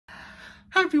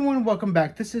Hi everyone, welcome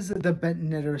back. This is the Bent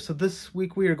Knitter. So this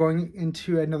week we are going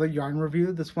into another yarn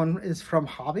review. This one is from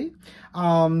Hobbii.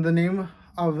 The name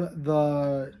of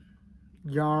the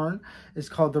yarn is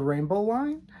called the Rainbow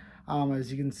line. As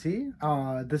you can see,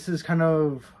 this is kind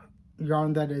of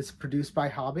yarn that is produced by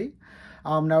Hobbii.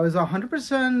 Now it's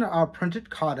 100% printed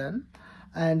cotton,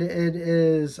 and it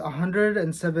is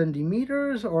 170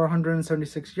 meters or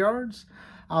 176 yards.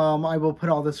 I will put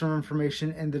all this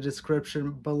information in the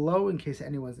description below in case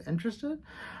anyone's interested.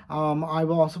 I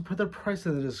will also put the price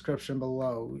in the description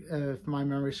below. If my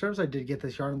memory serves, I did get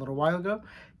this yarn a little while ago.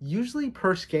 Usually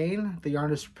per skein, the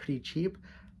yarn is pretty cheap,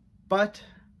 but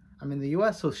I'm in the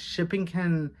US, so shipping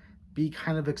can be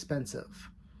kind of expensive.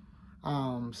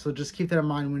 So just keep that in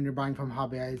mind when you're buying from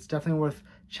Hobbii. It's definitely worth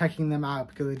checking them out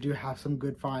because they do have some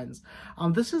good finds.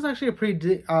 This is actually a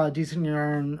pretty decent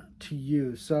yarn to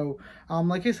use. So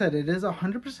like I said, it is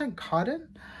 100% cotton.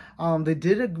 They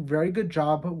did a very good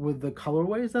job with the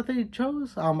colorways that they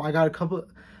chose.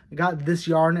 I got this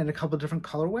yarn in a couple different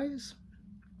colorways.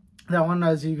 That one,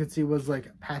 as you can see, was like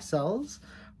pastels,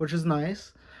 which is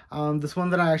nice. This one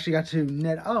that I actually got to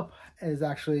knit up is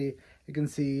actually, you can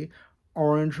see,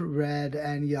 orange, red,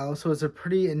 and yellow. So it's a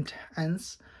pretty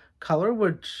intense color,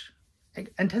 which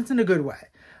intense in a good way.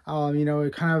 You know,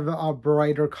 it kind of a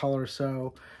brighter color.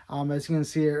 So as you can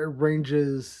see, it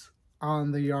ranges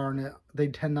on the yarn. They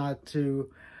tend not to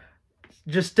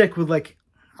just stick with like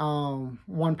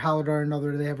one palette or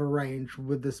another. They have a range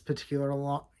with this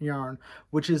particular yarn,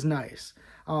 which is nice.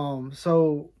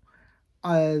 The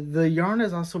yarn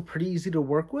is also pretty easy to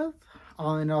work with.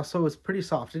 And also it's pretty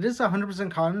soft. It is 100%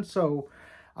 cotton, so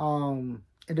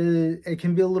it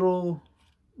can be a little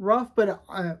rough, but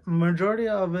majority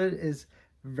of it is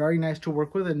very nice to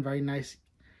work with and very nice,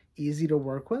 easy to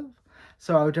work with.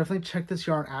 So I would definitely check this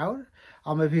yarn out.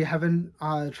 If you haven't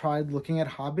tried looking at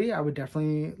Hobbii, I would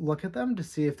definitely look at them to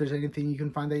see if there's anything you can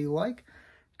find that you like,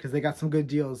 because they got some good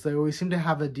deals. They always seem to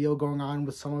have a deal going on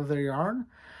with some of their yarn.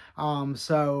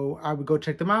 So I would go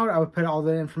check them out. I would put all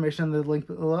the information in the link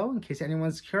below in case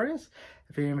anyone's curious.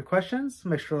 If you have any questions,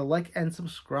 make sure to like and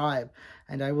subscribe,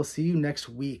 and I will see you next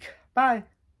week. Bye.